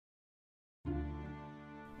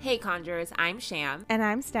Hey Conjurers, I'm Sham. And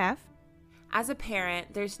I'm Steph. As a parent,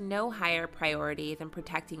 there's no higher priority than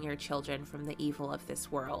protecting your children from the evil of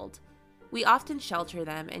this world. We often shelter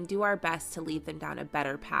them and do our best to lead them down a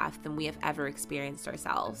better path than we have ever experienced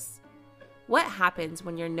ourselves. What happens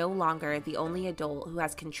when you're no longer the only adult who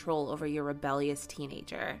has control over your rebellious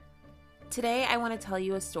teenager? Today, I want to tell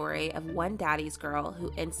you a story of one daddy's girl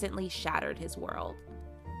who instantly shattered his world.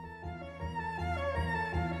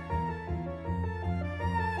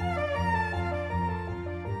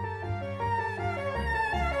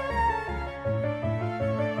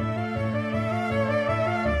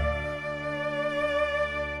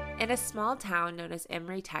 In a small town known as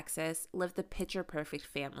Emory, Texas, lived the picture-perfect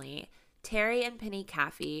family, Terry and Penny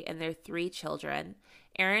Caffey and their 3 children,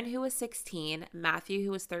 Aaron, who was 16, Matthew,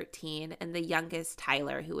 who was 13, and the youngest,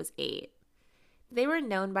 Tyler, who was 8. They were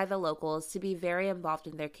known by the locals to be very involved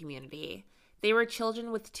in their community. They were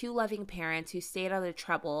children with 2 loving parents who stayed out of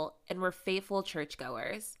trouble and were faithful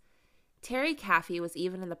churchgoers. Terry Caffey was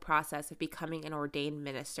even in the process of becoming an ordained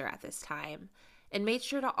minister at this time, and made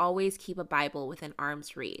sure to always keep a Bible within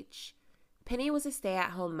arm's reach. Penny was a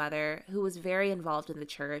stay-at-home mother who was very involved in the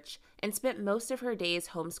church and spent most of her days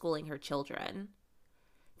homeschooling her children.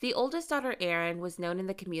 The oldest daughter, Erin, was known in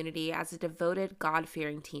the community as a devoted,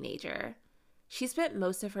 God-fearing teenager. She spent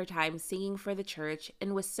most of her time singing for the church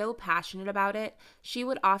and was so passionate about it, she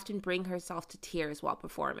would often bring herself to tears while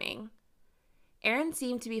performing. Erin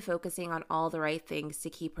seemed to be focusing on all the right things to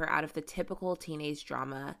keep her out of the typical teenage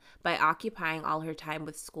drama by occupying all her time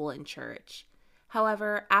with school and church.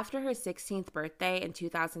 However, after her 16th birthday in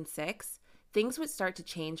 2006, things would start to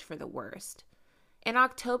change for the worst. In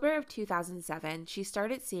October of 2007, she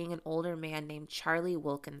started seeing an older man named Charlie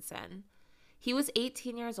Wilkinson. He was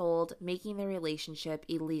 18 years old, making the relationship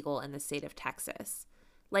illegal in the state of Texas.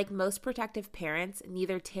 Like most protective parents,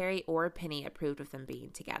 neither Terry or Penny approved of them being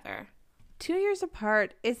together. 2 years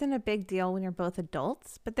apart isn't a big deal when you're both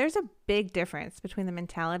adults, but there's a big difference between the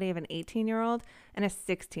mentality of an 18-year-old and a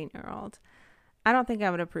 16-year-old. I don't think I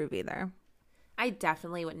would approve either. I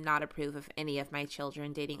definitely would not approve of any of my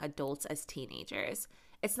children dating adults as teenagers.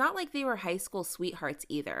 It's not like they were high school sweethearts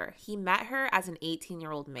either. He met her as an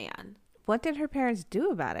 18-year-old man. What did her parents do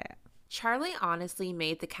about it? Charlie honestly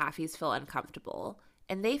made the Caffeys feel uncomfortable,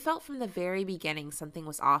 and they felt from the very beginning something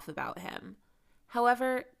was off about him.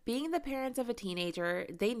 However, being the parents of a teenager,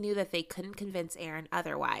 they knew that they couldn't convince Aaron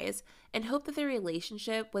otherwise and hoped that their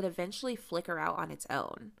relationship would eventually flicker out on its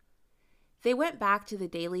own. They went back to the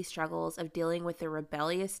daily struggles of dealing with their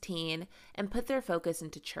rebellious teen and put their focus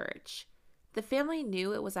into church. The family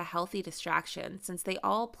knew it was a healthy distraction since they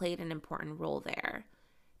all played an important role there.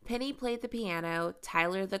 Penny played the piano,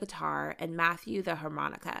 Tyler the guitar, and Matthew the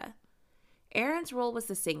harmonica. Erin's role was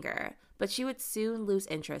the singer, but she would soon lose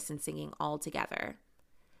interest in singing altogether.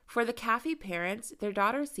 For the Caffey parents, their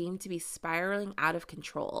daughter seemed to be spiraling out of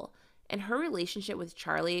control, and her relationship with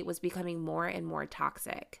Charlie was becoming more and more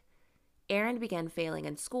toxic. Erin began failing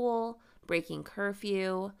in school, breaking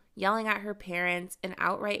curfew, yelling at her parents, and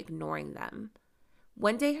outright ignoring them.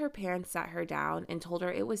 One day her parents sat her down and told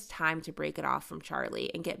her it was time to break it off from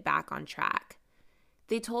Charlie and get back on track.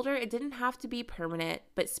 They told her it didn't have to be permanent,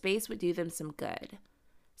 but space would do them some good.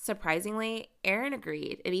 Surprisingly, Erin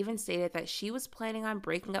agreed and even stated that she was planning on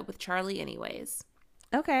breaking up with Charlie anyways.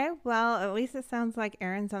 Okay, well, at least it sounds like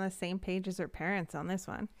Erin's on the same page as her parents on this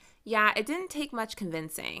one. Yeah, it didn't take much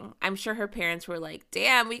convincing. I'm sure her parents were like,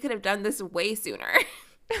 damn, we could have done this way sooner.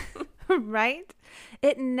 Right?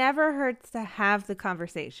 It never hurts to have the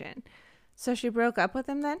conversation. So she broke up with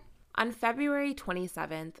him then? On February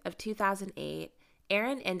 27th of 2008,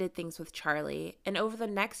 Erin ended things with Charlie, and over the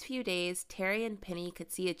next few days, Terry and Penny could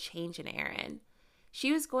see a change in Erin.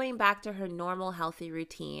 She was going back to her normal, healthy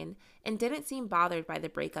routine and didn't seem bothered by the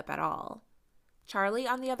breakup at all. Charlie,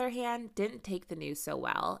 on the other hand, didn't take the news so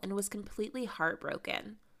well and was completely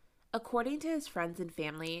heartbroken. According to his friends and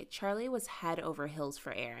family, Charlie was head over heels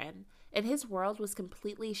for Erin, and his world was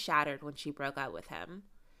completely shattered when she broke up with him.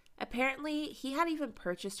 Apparently, he had even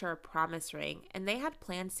purchased her a promise ring, and they had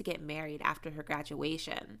plans to get married after her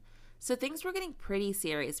graduation. So things were getting pretty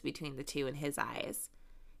serious between the two in his eyes.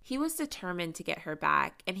 He was determined to get her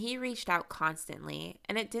back, and he reached out constantly,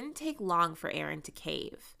 and it didn't take long for Erin to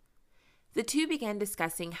cave. The two began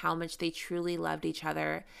discussing how much they truly loved each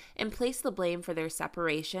other and placed the blame for their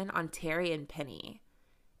separation on Terry and Penny.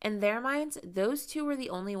 In their minds, those two were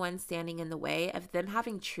the only ones standing in the way of them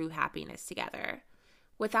having true happiness together.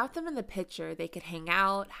 Without them in the picture, they could hang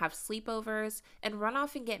out, have sleepovers, and run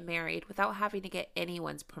off and get married without having to get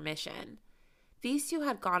anyone's permission. These two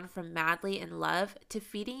had gone from madly in love to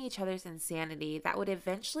feeding each other's insanity that would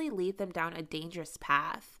eventually lead them down a dangerous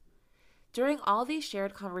path. During all these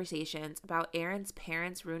shared conversations about Aaron's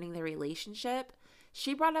parents ruining their relationship,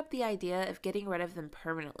 she brought up the idea of getting rid of them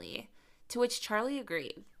permanently, to which Charlie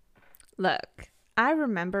agreed. Look, I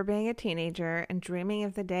remember being a teenager and dreaming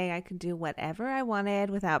of the day I could do whatever I wanted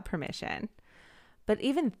without permission. But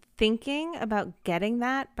even thinking about getting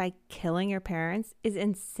that by killing your parents is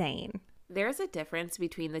insane. There's a difference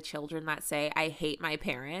between the children that say, I hate my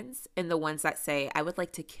parents, and the ones that say, I would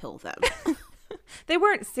like to kill them. They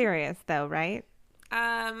weren't serious though, right?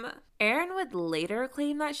 Erin would later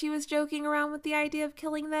claim that she was joking around with the idea of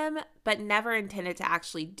killing them, but never intended to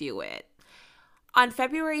actually do it. On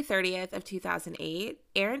February 30th of 2008,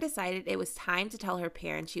 Erin decided it was time to tell her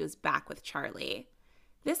parents she was back with Charlie.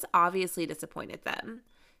 This obviously disappointed them.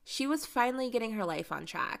 She was finally getting her life on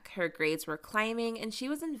track. Her grades were climbing, and she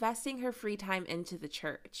was investing her free time into the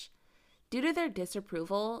church. Due to their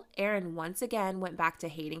disapproval, Erin once again went back to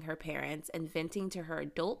hating her parents and venting to her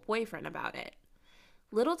adult boyfriend about it.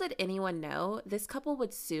 Little did anyone know, this couple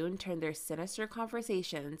would soon turn their sinister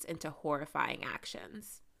conversations into horrifying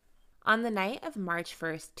actions. On the night of March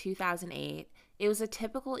 1st, 2008, it was a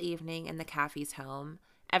typical evening in the Caffey's home.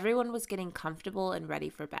 Everyone was getting comfortable and ready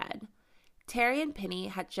for bed. Terry and Penny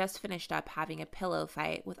had just finished up having a pillow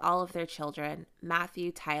fight with all of their children,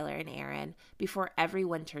 Matthew, Tyler, and Aaron, before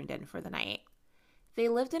everyone turned in for the night. They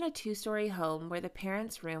lived in a 2-story home where the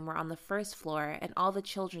parents' room were on the first floor and all the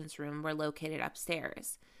children's room were located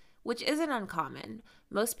upstairs, which isn't uncommon.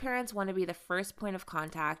 Most parents want to be the first point of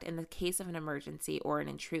contact in the case of an emergency or an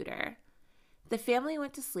intruder. The family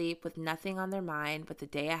went to sleep with nothing on their mind but the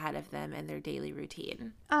day ahead of them and their daily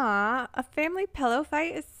routine. Aw, a family pillow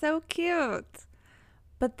fight is so cute.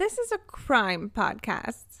 But this is a crime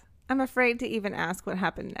podcast. I'm afraid to even ask what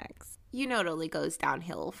happened next. You know it only goes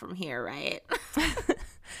downhill from here, right?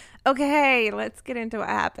 Okay, let's get into what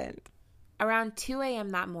happened. Around 2 a.m.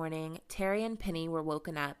 that morning, Terry and Penny were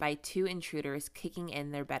woken up by 2 intruders kicking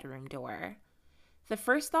in their bedroom door. The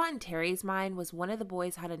first thought in Terry's mind was one of the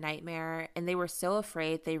boys had a nightmare, and they were so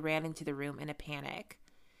afraid they ran into the room in a panic.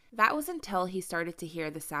 That was until he started to hear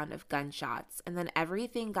the sound of gunshots, and then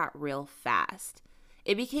everything got real fast.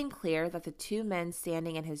 It became clear that the 2 men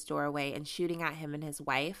standing in his doorway and shooting at him and his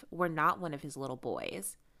wife were not one of his little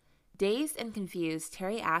boys. Dazed and confused,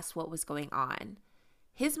 Terry asked what was going on.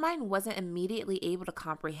 His mind wasn't immediately able to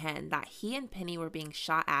comprehend that he and Penny were being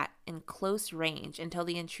shot at in close range until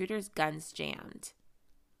the intruders' guns jammed.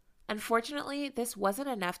 Unfortunately, this wasn't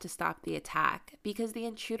enough to stop the attack because the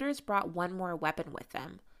intruders brought one more weapon with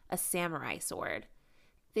them, a samurai sword.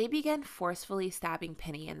 They began forcefully stabbing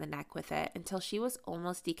Penny in the neck with it until she was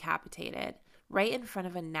almost decapitated, right in front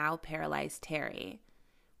of a now paralyzed Terry.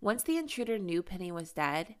 Once the intruder knew Penny was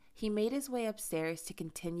dead, he made his way upstairs to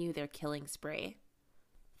continue their killing spree.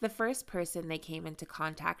 The first person they came into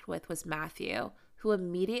contact with was Matthew, who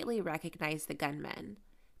immediately recognized the gunmen.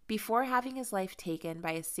 Before having his life taken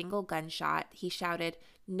by a single gunshot, he shouted,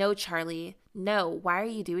 "No, Charlie, no, why are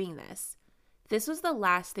you doing this?" This was the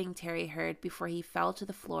last thing Terry heard before he fell to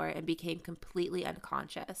the floor and became completely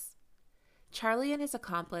unconscious. Charlie and his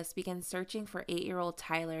accomplice began searching for 8-year-old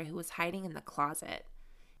Tyler, who was hiding in the closet.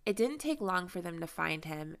 It didn't take long for them to find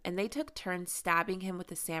him, and they took turns stabbing him with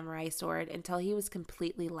the samurai sword until he was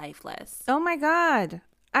completely lifeless. Oh my God,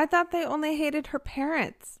 I thought they only hated her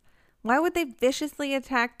parents. Why would they viciously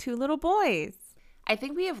attack 2 little boys? I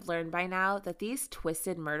think we have learned by now that these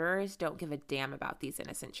twisted murderers don't give a damn about these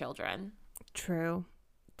innocent children. True.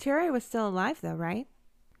 Terry was still alive though, right?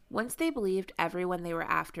 Once they believed everyone they were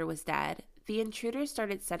after was dead, the intruders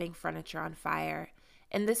started setting furniture on fire,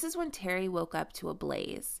 and this is when Terry woke up to a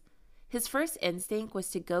blaze. His first instinct was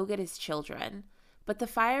to go get his children, but the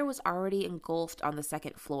fire was already engulfed on the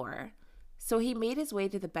 2nd floor. So he made his way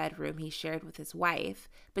to the bedroom he shared with his wife,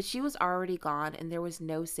 but she was already gone and there was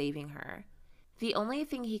no saving her. The only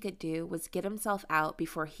thing he could do was get himself out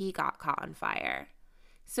before he got caught on fire.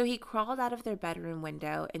 So he crawled out of their bedroom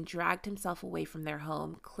window and dragged himself away from their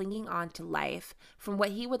home, clinging on to life from what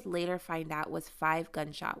he would later find out was 5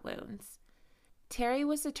 gunshot wounds. Terry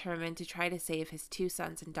was determined to try to save his 2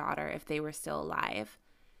 sons and daughter if they were still alive.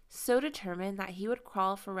 So determined that he would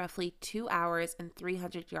crawl for roughly 2 hours and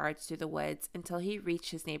 300 yards through the woods until he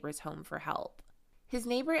reached his neighbor's home for help. His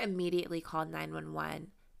neighbor immediately called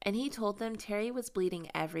 911, and he told them Terry was bleeding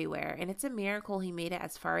everywhere, and it's a miracle he made it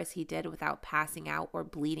as far as he did without passing out or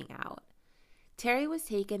bleeding out. Terry was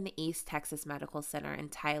taken to East Texas Medical Center in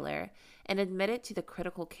Tyler and admitted to the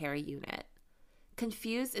critical care unit.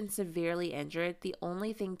 Confused and severely injured, the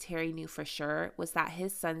only thing Terry knew for sure was that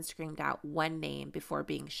his son screamed out one name before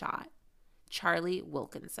being shot: Charlie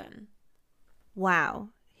Wilkinson. Wow,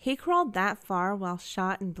 he crawled that far while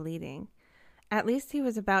shot and bleeding. At least he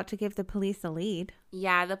was about to give the police a lead.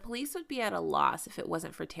 Yeah, the police would be at a loss if it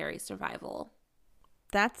wasn't for Terry's survival.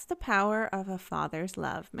 That's the power of a father's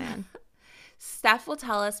love, man. Steph will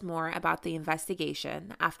tell us more about the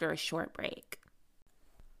investigation after a short break.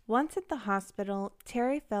 Once at the hospital,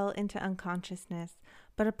 Terry fell into unconsciousness,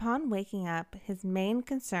 but upon waking up, his main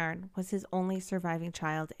concern was his only surviving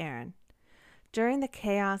child, Aaron. During the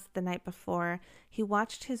chaos the night before, he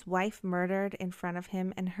watched his wife murdered in front of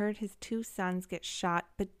him and heard his 2 sons get shot,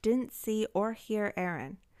 but didn't see or hear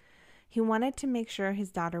Aaron. He wanted to make sure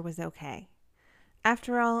his daughter was okay.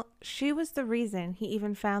 After all, she was the reason he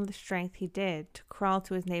even found the strength he did to crawl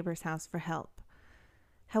to his neighbor's house for help.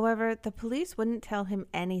 However, the police wouldn't tell him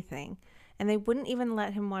anything, and they wouldn't even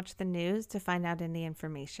let him watch the news to find out any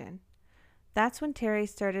information. That's when Terry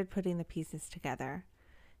started putting the pieces together.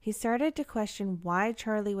 He started to question why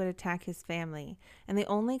Charlie would attack his family, and the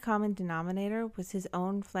only common denominator was his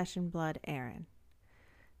own flesh and blood, Aaron.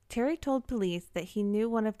 Terry told police that he knew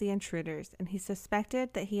one of the intruders, and he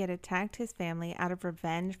suspected that he had attacked his family out of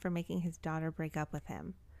revenge for making his daughter break up with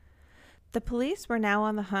him. The police were now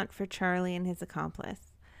on the hunt for Charlie and his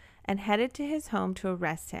accomplice, and headed to his home to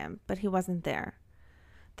arrest him, but he wasn't there.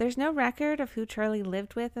 There's no record of who Charlie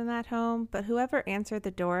lived with in that home, but whoever answered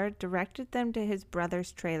the door directed them to his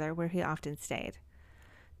brother's trailer where he often stayed.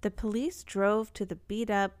 The police drove to the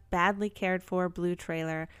beat-up, badly cared-for blue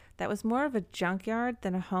trailer that was more of a junkyard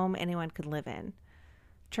than a home anyone could live in.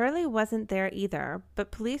 Charlie wasn't there either,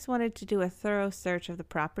 but police wanted to do a thorough search of the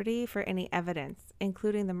property for any evidence,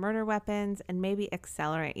 including the murder weapons and maybe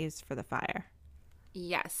accelerant used for the fire.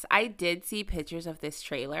 Yes, I did see pictures of this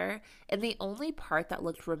trailer, and the only part that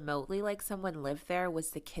looked remotely like someone lived there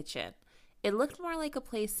was the kitchen. It looked more like a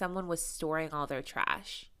place someone was storing all their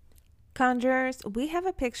trash. Conjurers, we have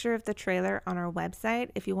a picture of the trailer on our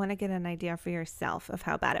website if you want to get an idea for yourself of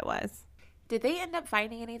how bad it was. Did they end up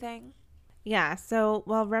finding anything? Yeah, so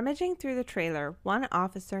while rummaging through the trailer, one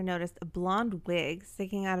officer noticed a blonde wig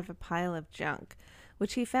sticking out of a pile of junk,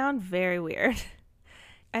 which he found very weird.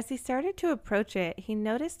 As he started to approach it, he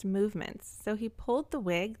noticed movements, so he pulled the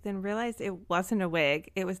wig, then realized it wasn't a wig.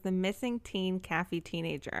 It was the missing teen Caffey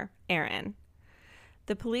teenager, Aaron.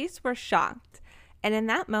 The police were shocked, and in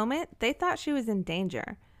that moment, they thought she was in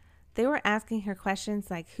danger. They were asking her questions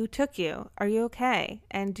like, "Who took you? Are you okay?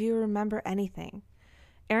 And do you remember anything?"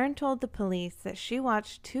 Aaron told the police that she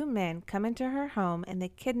watched 2 men come into her home and they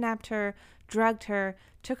kidnapped her, drugged her,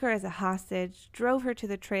 took her as a hostage, drove her to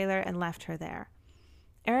the trailer, and left her there.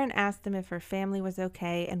 Aaron asked them if her family was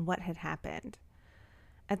okay and what had happened.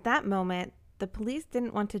 At that moment, the police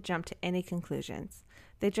didn't want to jump to any conclusions.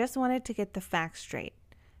 They just wanted to get the facts straight.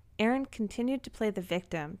 Aaron continued to play the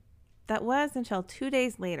victim. That was until 2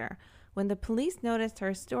 days later, when the police noticed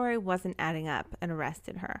her story wasn't adding up and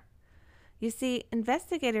arrested her. You see,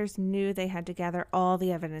 investigators knew they had to gather all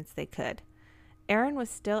the evidence they could. Aaron was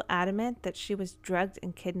still adamant that she was drugged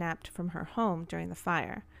and kidnapped from her home during the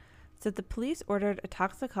fire. So the police ordered a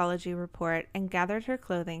toxicology report and gathered her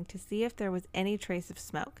clothing to see if there was any trace of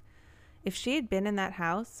smoke. If she had been in that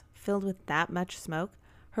house, filled with that much smoke,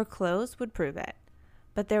 her clothes would prove it.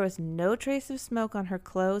 But there was no trace of smoke on her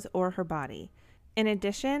clothes or her body. In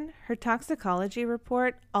addition, her toxicology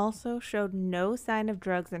report also showed no sign of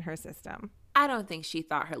drugs in her system. I don't think she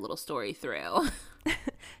thought her little story through.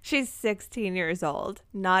 She's 16 years old,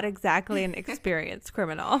 not exactly an experienced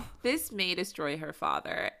criminal. This may destroy her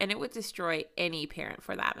father, and it would destroy any parent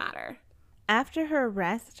for that matter. After her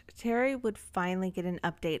arrest, Terry would finally get an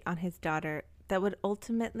update on his daughter that would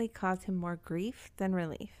ultimately cause him more grief than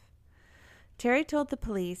relief. Terry told the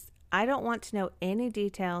police, "I don't want to know any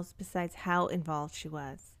details besides how involved she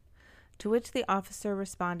was." To which the officer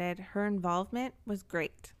responded, her involvement was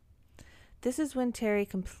great. This is when Terry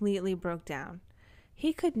completely broke down.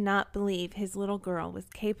 He could not believe his little girl was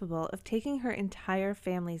capable of taking her entire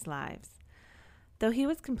family's lives. Though he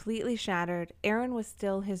was completely shattered, Erin was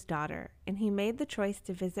still his daughter, and he made the choice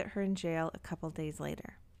to visit her in jail a couple days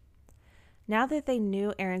later. Now that they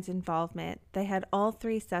knew Erin's involvement, they had all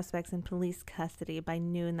 3 suspects in police custody by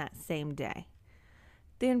noon that same day.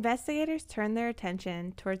 The investigators turned their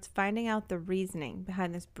attention towards finding out the reasoning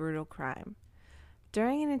behind this brutal crime.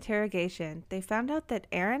 During an interrogation, they found out that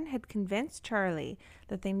Erin had convinced Charlie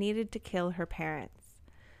that they needed to kill her parents.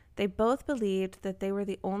 They both believed that they were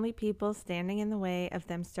the only people standing in the way of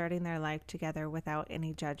them starting their life together without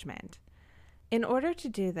any judgment. In order to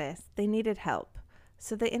do this, they needed help,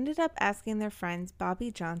 So they ended up asking their friends Bobby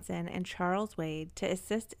Johnson and Charles Wade to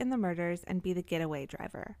assist in the murders and be the getaway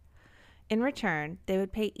driver. In return, they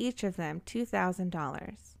would pay each of them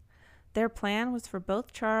 $2,000. Their plan was for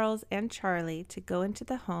both Charles and Charlie to go into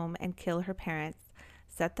the home and kill her parents,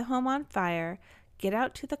 set the home on fire, get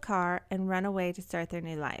out to the car, and run away to start their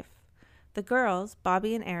new life. The girls,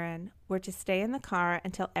 Bobby and Erin, were to stay in the car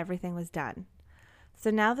until everything was done. So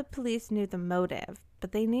now the police knew the motive,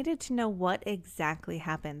 but they needed to know what exactly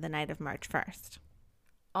happened the night of March 1st.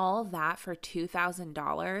 All that for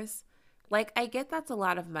 $2,000? Like, I get that's a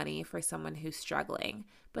lot of money for someone who's struggling,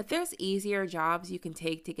 but there's easier jobs you can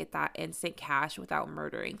take to get that instant cash without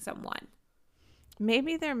murdering someone.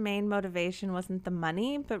 Maybe their main motivation wasn't the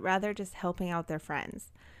money, but rather just helping out their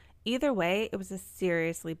friends. Either way, it was a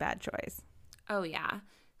seriously bad choice. Oh, yeah.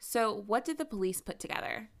 So what did the police put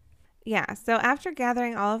together? Yeah, so after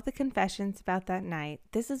gathering all of the confessions about that night,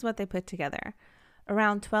 this is what they put together.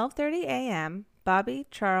 Around 12:30 a.m., Bobby,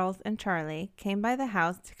 Charles, and Charlie came by the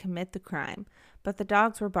house to commit the crime, but the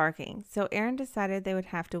dogs were barking, so Erin decided they would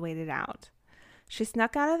have to wait it out. She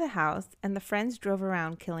snuck out of the house, and the friends drove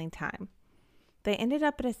around killing time. They ended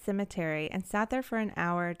up at a cemetery and sat there for an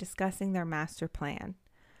hour discussing their master plan.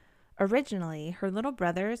 Originally, her little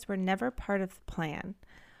brothers were never part of the plan,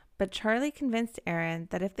 but Charlie convinced Erin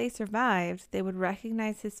that if they survived, they would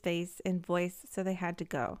recognize his face and voice, so they had to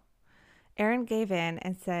go. Erin gave in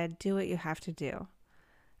and said, "Do what you have to do."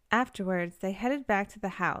 Afterwards, they headed back to the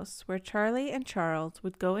house where Charlie and Charles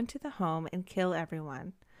would go into the home and kill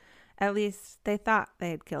everyone. At least, they thought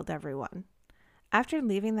they had killed everyone. After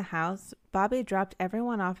leaving the house, Bobby dropped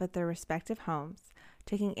everyone off at their respective homes,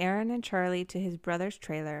 taking Erin and Charlie to his brother's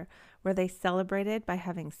trailer where they celebrated by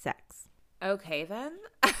having sex. Okay, then.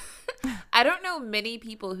 I don't know many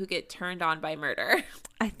people who get turned on by murder.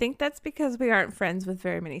 I think that's because we aren't friends with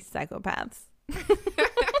very many psychopaths.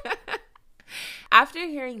 After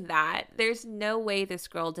hearing that, there's no way this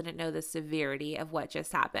girl didn't know the severity of what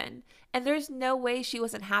just happened. And there's no way she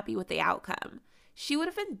wasn't happy with the outcome. She would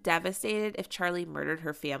have been devastated if Charlie murdered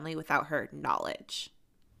her family without her knowledge.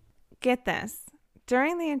 Get this.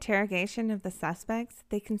 During the interrogation of the suspects,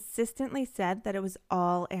 they consistently said that it was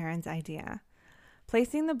all Erin's idea,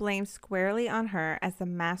 placing the blame squarely on her as the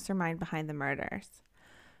mastermind behind the murders.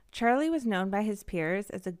 Charlie was known by his peers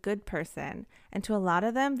as a good person, and to a lot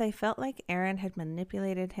of them, they felt like Erin had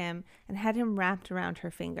manipulated him and had him wrapped around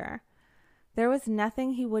her finger. There was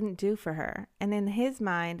nothing he wouldn't do for her, and in his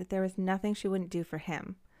mind, there was nothing she wouldn't do for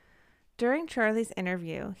him. During Charlie's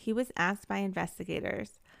interview, he was asked by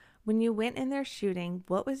investigators, "When you went in there shooting,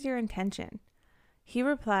 what was your intention?" He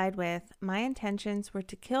replied with, "My intentions were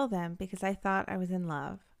to kill them because I thought I was in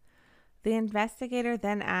love." The investigator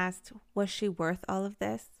then asked, "Was she worth all of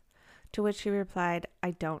this?" To which he replied,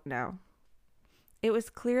 "I don't know." It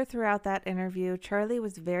was clear throughout that interview Charlie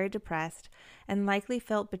was very depressed and likely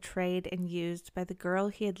felt betrayed and used by the girl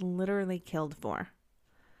he had literally killed for.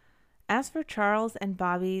 As for Charles and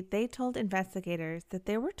Bobby, they told investigators that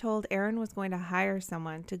they were told Erin was going to hire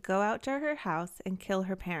someone to go out to her house and kill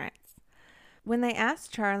her parents. When they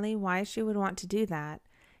asked Charlie why she would want to do that,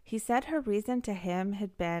 he said her reason to him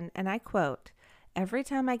had been, and I quote, "Every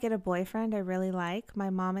time I get a boyfriend I really like,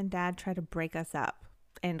 my mom and dad try to break us up,"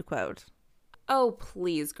 end quote. Oh,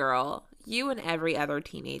 please, girl. You and every other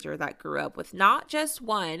teenager that grew up with not just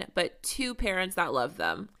one, but two parents that love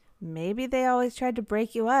them. Maybe they always tried to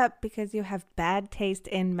break you up because you have bad taste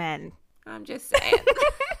in men. I'm just saying.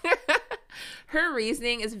 Her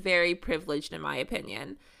reasoning is very privileged in my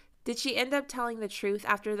opinion. Did she end up telling the truth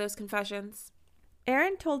after those confessions?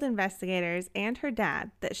 Erin told investigators and her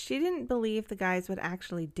dad that she didn't believe the guys would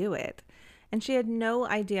actually do it, and she had no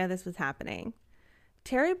idea this was happening.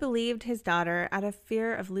 Terry believed his daughter out of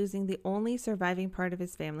fear of losing the only surviving part of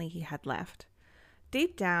his family he had left.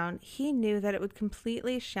 Deep down, he knew that it would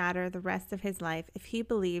completely shatter the rest of his life if he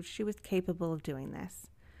believed she was capable of doing this.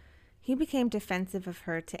 He became defensive of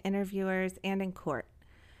her to interviewers and in court.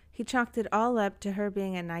 He chalked it all up to her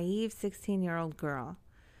being a naive 16-year-old girl.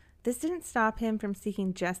 This didn't stop him from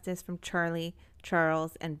seeking justice from Charlie,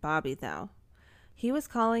 Charles, and Bobby, though. He was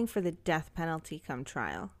calling for the death penalty come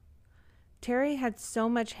trial. Terry had so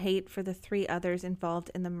much hate for the three others involved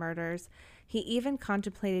in the murders, he even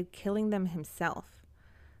contemplated killing them himself.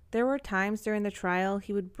 There were times during the trial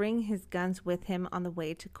he would bring his guns with him on the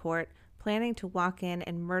way to court, planning to walk in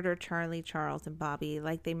and murder Charlie, Charles, and Bobby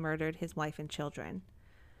like they murdered his wife and children.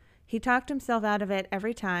 He talked himself out of it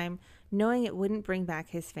every time, knowing it wouldn't bring back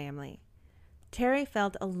his family. Terry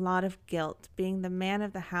felt a lot of guilt being the man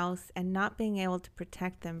of the house and not being able to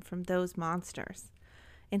protect them from those monsters.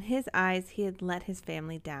 In his eyes, he had let his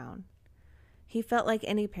family down. He felt like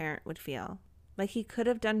any parent would feel, like he could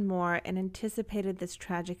have done more and anticipated this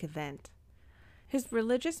tragic event. His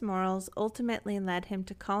religious morals ultimately led him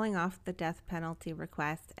to calling off the death penalty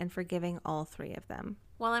request and forgiving all three of them.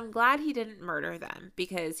 Well, I'm glad he didn't murder them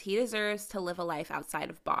because he deserves to live a life outside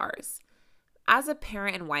of bars. As a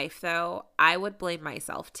parent and wife, though, I would blame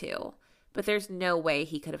myself too, but there's no way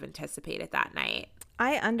he could have anticipated that night.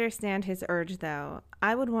 I understand his urge, though.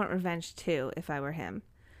 I would want revenge too if I were him.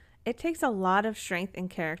 It takes a lot of strength and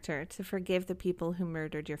character to forgive the people who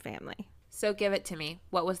murdered your family. So give it to me.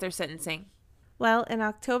 What was their sentencing? Well, in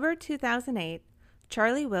October 2008,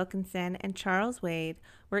 Charlie Wilkinson and Charles Wade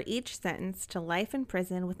were each sentenced to life in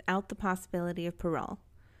prison without the possibility of parole.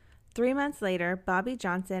 3 months later, Bobby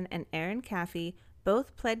Johnson and Aaron Caffey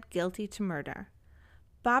both pled guilty to murder.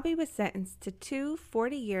 Bobby was sentenced to 2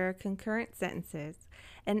 40-year concurrent sentences,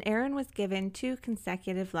 and Aaron was given 2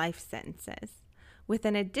 consecutive life sentences, with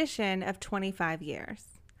an addition of 25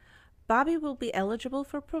 years. Bobby will be eligible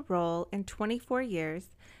for parole in 24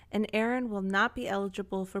 years, and Aaron will not be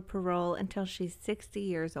eligible for parole until she's 60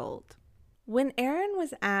 years old. When Aaron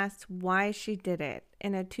was asked why she did it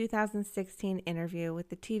in a 2016 interview with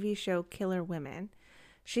the TV show Killer Women,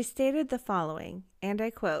 she stated the following, and I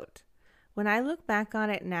quote, "When I look back on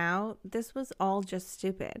it now, this was all just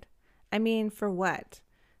stupid. I mean, for what?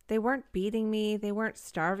 They weren't beating me, they weren't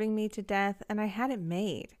starving me to death, and I had it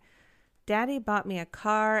made. Daddy bought me a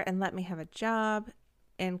car and let me have a job,"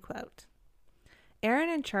 end quote. Aaron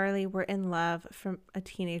and Charlie were in love from a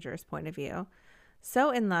teenager's point of view.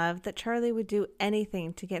 So in love that Charlie would do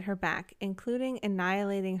anything to get her back, including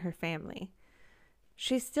annihilating her family.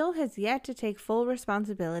 She still has yet to take full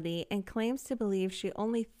responsibility and claims to believe she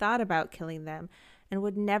only thought about killing them and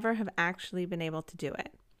would never have actually been able to do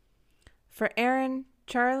it. For Aaron,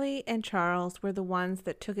 Charlie and Charles were the ones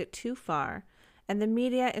that took it too far, and the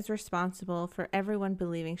media is responsible for everyone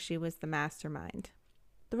believing she was the mastermind.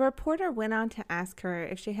 The reporter went on to ask her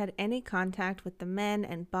if she had any contact with the men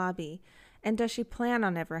and Bobby, and does she plan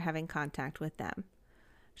on ever having contact with them.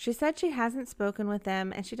 She said she hasn't spoken with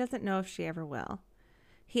them and she doesn't know if she ever will.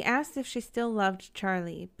 He asked if she still loved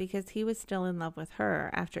Charlie because he was still in love with her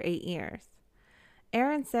after 8 years.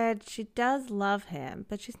 Aaron said she does love him,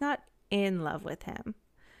 but she's not in love with him.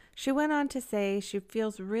 She went on to say she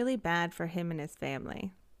feels really bad for him and his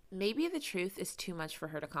family. Maybe the truth is too much for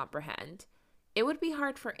her to comprehend. It would be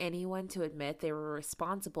hard for anyone to admit they were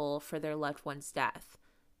responsible for their loved one's death.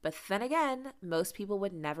 But then again, most people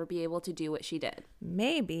would never be able to do what she did.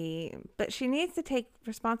 Maybe, but she needs to take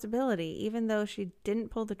responsibility. Even though she didn't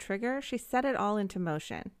pull the trigger, she set it all into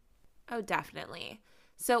motion. Oh, definitely.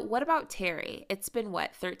 So what about Terry? It's been,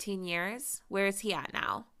 13 years? Where is he at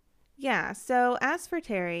now? Yeah, so as for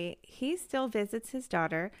Terry, he still visits his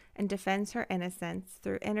daughter and defends her innocence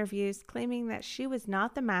through interviews claiming that she was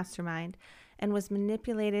not the mastermind and was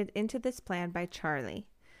manipulated into this plan by Charlie.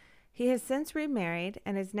 He has since remarried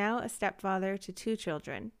and is now a stepfather to 2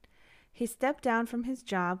 children. He stepped down from his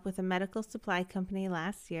job with a medical supply company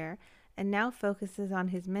last year and now focuses on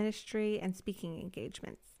his ministry and speaking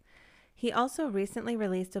engagements. He also recently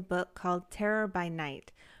released a book called Terror by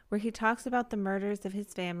Night, where he talks about the murders of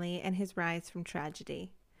his family and his rise from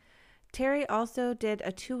tragedy. Terry also did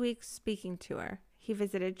a 2-week speaking tour. He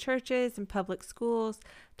visited churches and public schools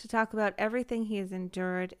to talk about everything he has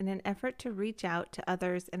endured in an effort to reach out to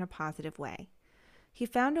others in a positive way. He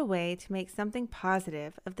found a way to make something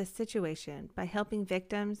positive of the situation by helping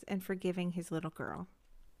victims and forgiving his little girl.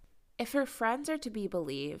 If her friends are to be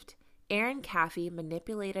believed, Aaron Caffey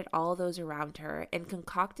manipulated all those around her and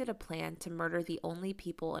concocted a plan to murder the only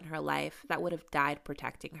people in her life that would have died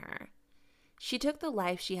protecting her. She took the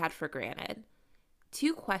life she had for granted.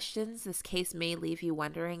 2 questions this case may leave you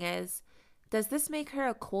wondering is, does this make her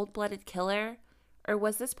a cold-blooded killer, or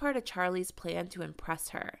was this part of Charlie's plan to impress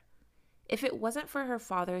her? If it wasn't for her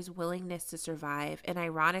father's willingness to survive and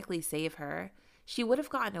ironically save her, she would have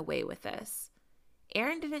gotten away with this.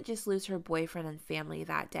 Erin didn't just lose her boyfriend and family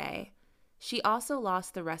that day. She also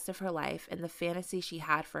lost the rest of her life, and the fantasy she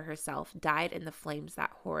had for herself died in the flames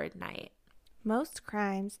that horrid night. Most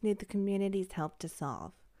crimes need the community's help to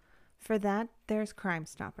solve. For that, there's Crime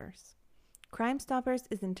Stoppers. Crime Stoppers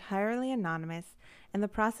is entirely anonymous, and the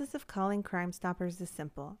process of calling Crime Stoppers is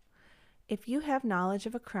simple. If you have knowledge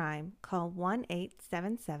of a crime, call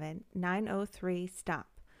 1-877-903-STOP,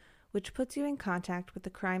 which puts you in contact with the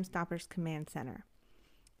Crime Stoppers Command Center.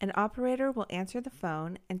 An operator will answer the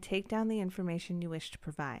phone and take down the information you wish to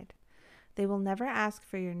provide. They will never ask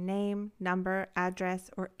for your name, number, address,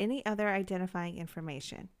 or any other identifying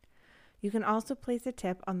information. You can also place a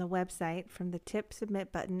tip on the website from the Tip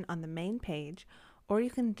Submit button on the main page, or you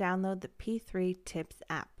can download the P3 Tips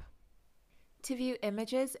app. To view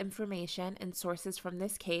images, information, and sources from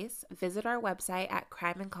this case, visit our website at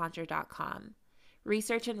crimeandconjure.com.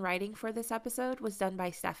 Research and writing for this episode was done by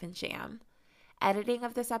Stefan Sham. Editing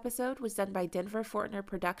of this episode was done by Denver Fortner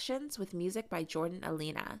Productions with music by Jordan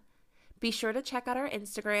Alina. Be sure to check out our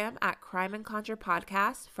Instagram at Crime and Conjure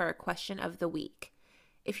Podcast for a question of the week.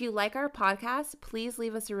 If you like our podcast, please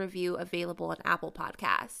leave us a review available on Apple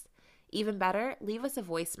Podcasts. Even better, leave us a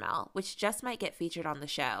voicemail, which just might get featured on the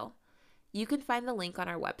show. You can find the link on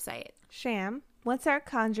our website. Sham, what's our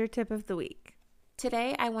conjure tip of the week?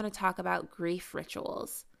 Today, I want to talk about grief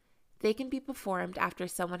rituals. They can be performed after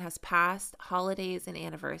someone has passed, holidays, and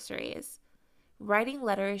anniversaries. Writing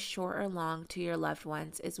letters, short or long, to your loved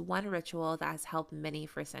ones is one ritual that has helped many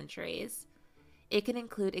for centuries. It can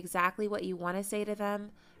include exactly what you want to say to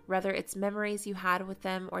them, whether it's memories you had with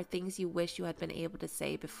them or things you wish you had been able to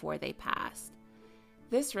say before they passed.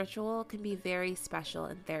 This ritual can be very special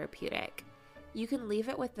and therapeutic. You can leave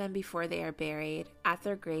it with them before they are buried, at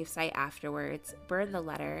their gravesite afterwards, burn the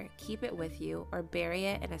letter, keep it with you, or bury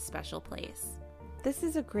it in a special place. This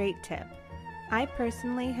is a great tip. I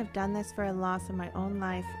personally have done this for a loss in my own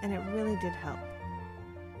life, and it really did help.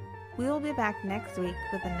 We will be back next week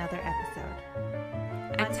with another episode.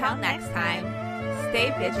 Until next time,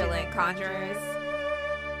 stay vigilant, conjurers.